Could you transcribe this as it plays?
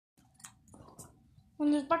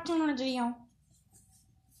when there's back to another video.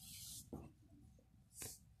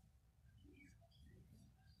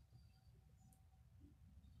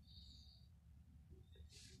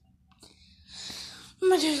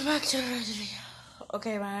 Back to another video.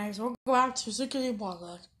 Okay, guys, we'll go back to Security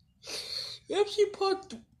Parsecs. FC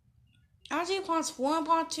Part 1,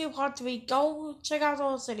 Part 2, Part 3. Go check out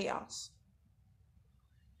those videos.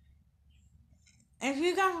 If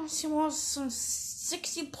you guys want some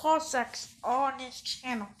 60 Parsecs on this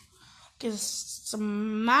channel, just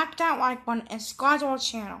smack that like button and subscribe to our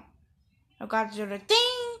channel. I forgot to do the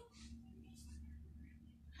ding.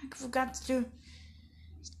 I forgot to do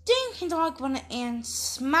ding, hit the like button and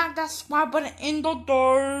smack that subscribe button in the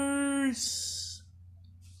dice.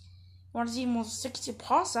 Want to see more 60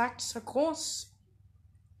 Parsecs, of course.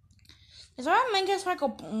 Is that make this like a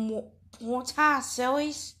more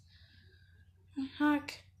series?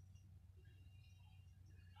 Heck.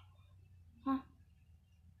 Huh.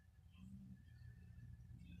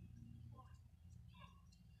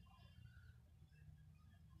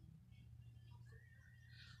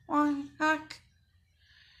 One hack.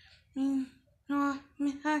 No,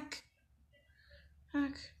 me hack.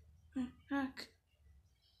 Hack. Hack.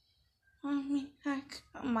 Me hack.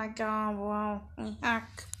 Oh my god, wow. Me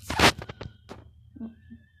hack.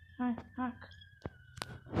 Hack.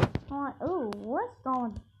 Alright, ooh, what's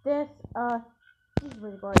going with this? This is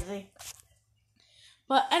really crazy.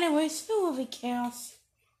 But anyways, who will be chaos?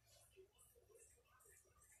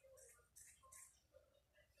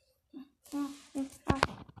 Hack.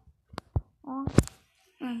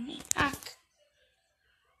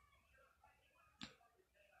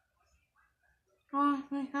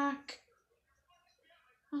 Hack. Hack.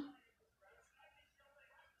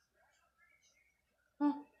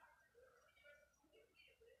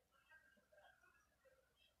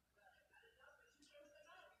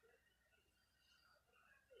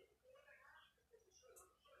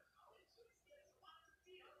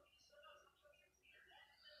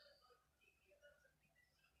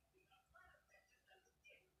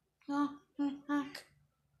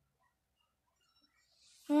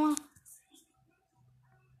 Hack.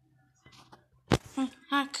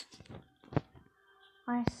 Hack.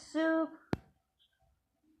 My soup.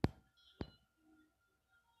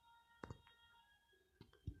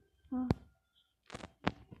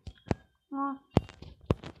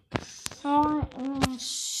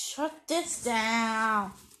 Shut this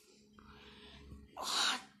down.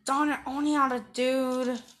 Oh, darn it, only out of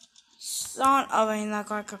dude. Son of a look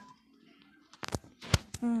like a.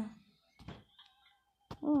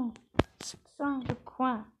 Sounds like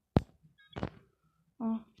crap.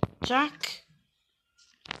 Jack.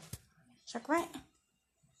 Checkmate.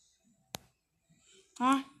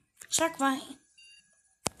 Checkmate.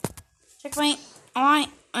 Checkmate. Alright,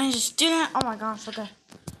 I just do that. Oh my gosh, okay.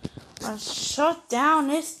 Let's shut down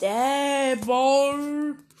this table.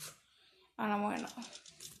 And I'm gonna.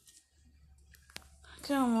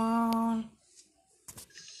 Come on.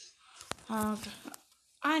 Okay.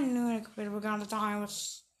 I knew the computer was gonna die.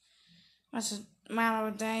 That's a matter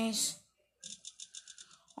of days.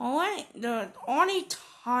 Alright, the only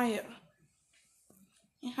tired.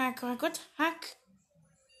 Heck, like what the heck?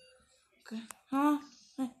 Okay.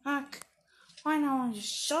 Heck. Why not just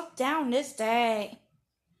shut down this day?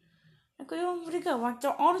 Like we're doing pretty good. Like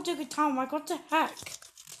they're all the good time. Like what the heck?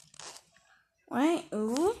 Wait,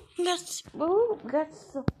 that's the what?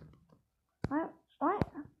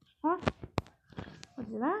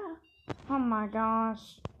 What's that? Oh my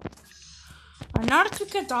gosh. Another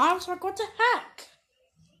cricket dives, like what the heck?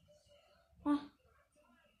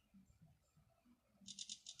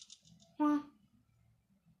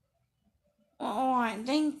 Alright,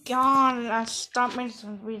 thank God I stopped making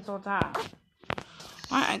some videos all that.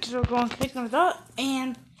 Alright, so we're going to kick it up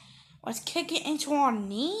and let's kick it into our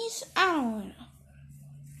knees? I don't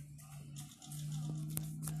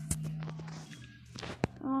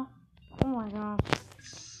know. Oh my gosh.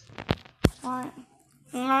 Alright.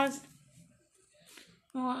 Guys.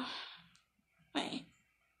 Wait.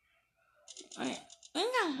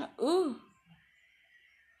 Ooh.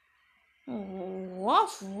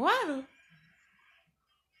 What?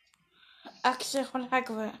 Actually, what the heck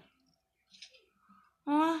of it?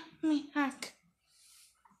 Me heck.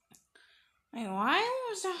 Wait, why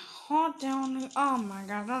was that hot down? Oh my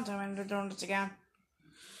god, don't tell me to do this again.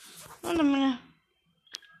 Wait a minute.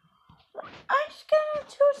 I just got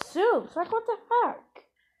 2 soups. Like, what the heck?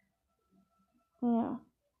 Yeah.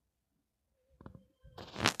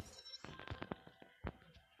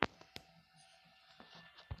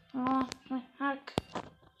 My heck.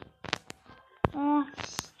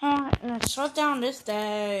 Let's shut down this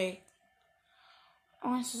day.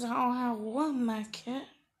 I says I don't have one med kit.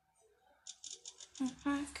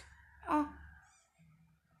 Heck. Oh.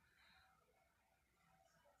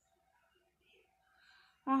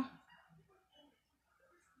 Oh.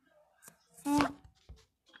 Oh.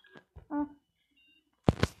 Oh.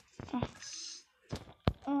 Oh.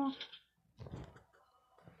 Oh.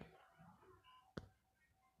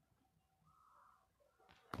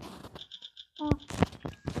 Oh.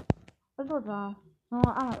 What's that? No,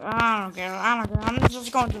 I don't care. I don't care. I'm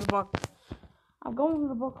just going to the book. I'm going to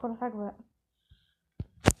the book for the heck of it.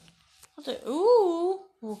 What's it? Ooh,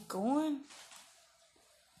 we're going.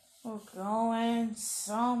 We're going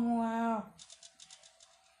somewhere.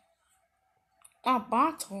 A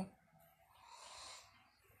bottle.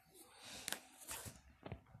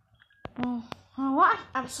 Oh, what?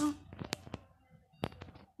 I'm so.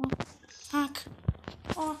 Oh, heck.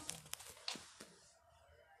 Oh.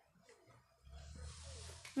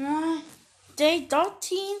 Day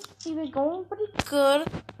 13. We've been going pretty good.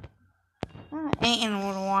 I ain't in a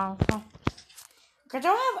little while, so. I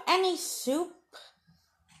don't have any soup.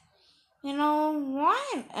 You know,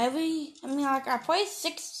 why every. I mean, like, I play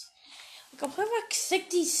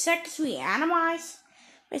 66 reanimize.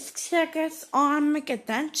 6 seconds on Make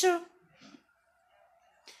Adventure.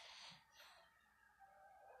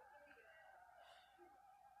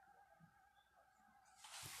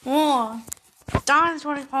 Oh, darn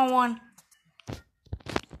 24-1.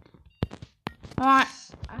 Alright,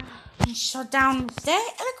 shut down today.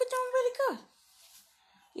 I think we're doing really good.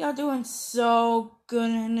 Y'all doing so good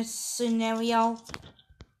in this scenario.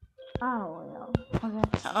 Oh, yeah. Okay.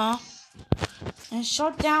 And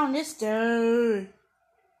shut down this dude.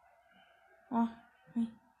 Oh,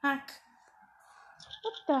 heck.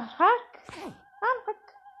 What the heck?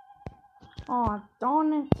 Oh,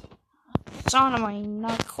 darn it. Son of a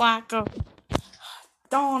nutcracker.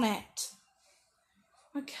 Darn it.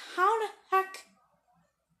 Like, how the heck?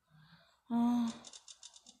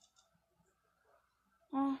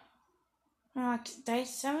 Like, day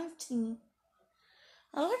 17.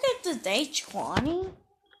 I look at the day 20.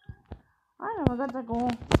 I never got to go.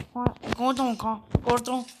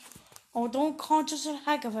 Don't call just for the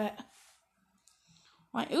heck of it.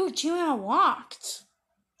 Like, ooh, achievement unlocked.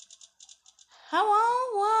 Hello,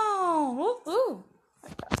 whoa, ooh.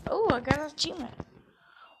 Ooh, I got an achievement.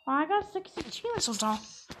 Well, I got 6 achievements so far. I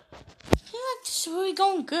feel like this is really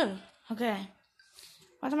going good. Okay.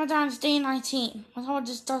 What time am I down? It's day 19. Let's hope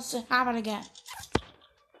this doesn't happen again.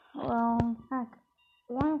 Well, heck.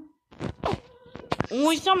 Well,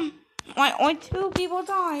 only 2 people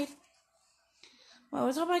died. Well,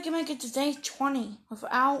 let's hope I can make it to day 20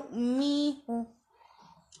 without me.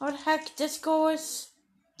 What the heck, Discourse?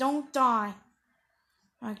 Don't die.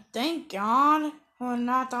 Like, thank God we're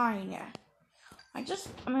not dying yet. I guess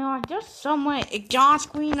some way it got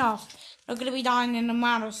screen off. They're gonna be dying in a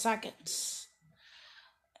matter of seconds.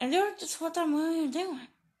 And they're just what I'm really doing.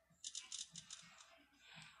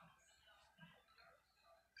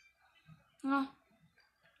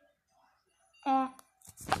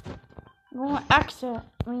 Exit.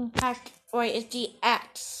 Heck. Wait, it's the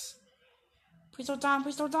X. Please don't die,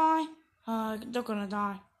 please don't die. They're gonna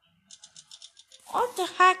die. What the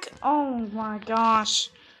heck? Oh my gosh.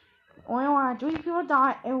 Only 3 people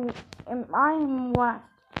died, and I'm left.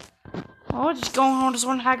 We're just going on this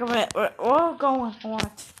one heck of it. We're going for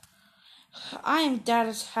it. I am dead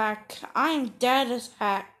as heck. I'm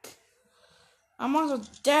also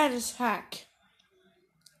dead as heck.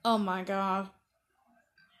 Oh my god.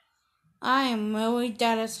 I am really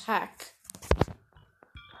dead as heck.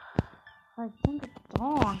 I think it's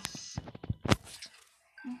dawn.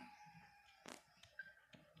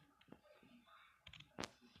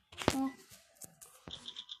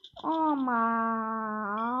 Oh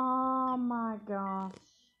my gosh.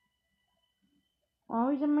 Well,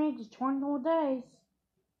 we just made it 20 more days.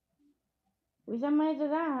 We just made it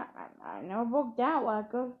that. I never broke that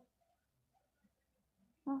record.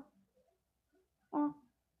 Oh.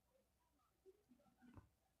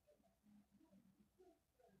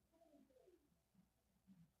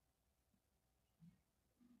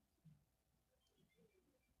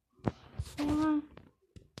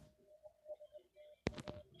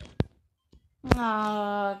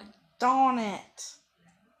 Darn it.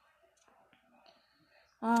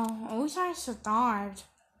 Oh, at least I survived.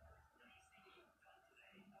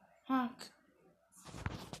 Heck.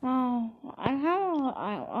 Oh, I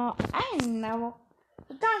never.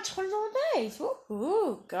 That's 20 more days.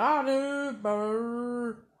 Woohoo, got it,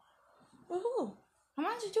 bird. Woohoo. I'm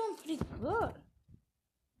actually doing pretty good.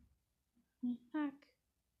 Heck.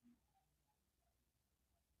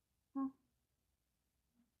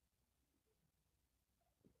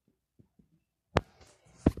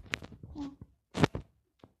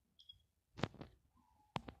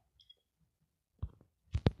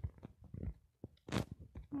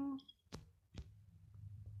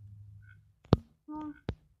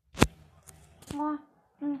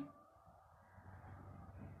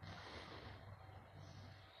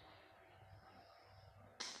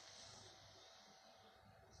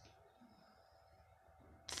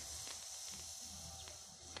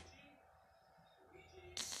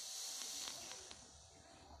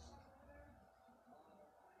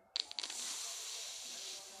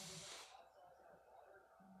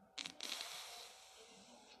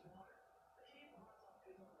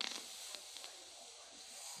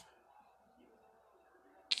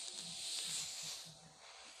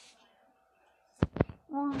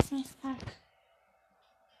 Heck.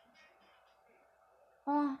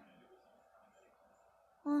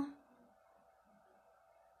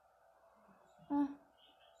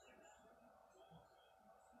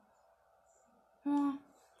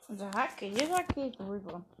 What the heck? You're actually the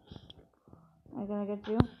reaper. Am I gonna get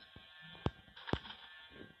you?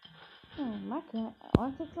 Oh, my god. I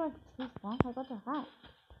want to take like 2 spots. I got the hat.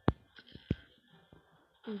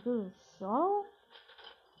 You do a shuttle?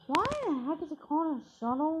 Why the heck is it called a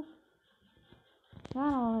shuttle? I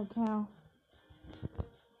don't really care.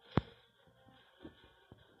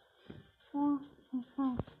 What the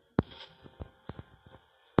heck?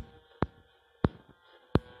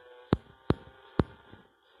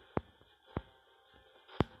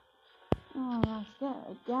 Oh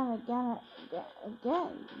gosh, get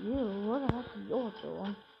you. What the heck are you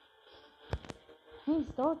doing? He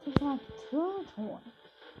still taking like 2 toys.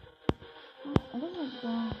 This is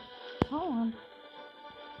Helen.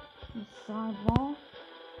 You sideball.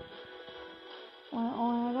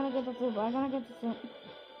 Oh, I gotta get the soup. I gotta get the soup.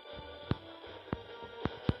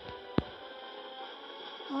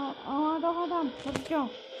 Oh, don't hold on. Let's go.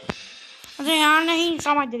 I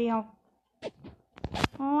saw my video.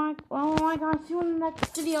 Oh my gosh, see you in the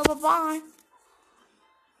next video. Bye bye.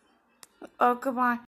 Oh, goodbye.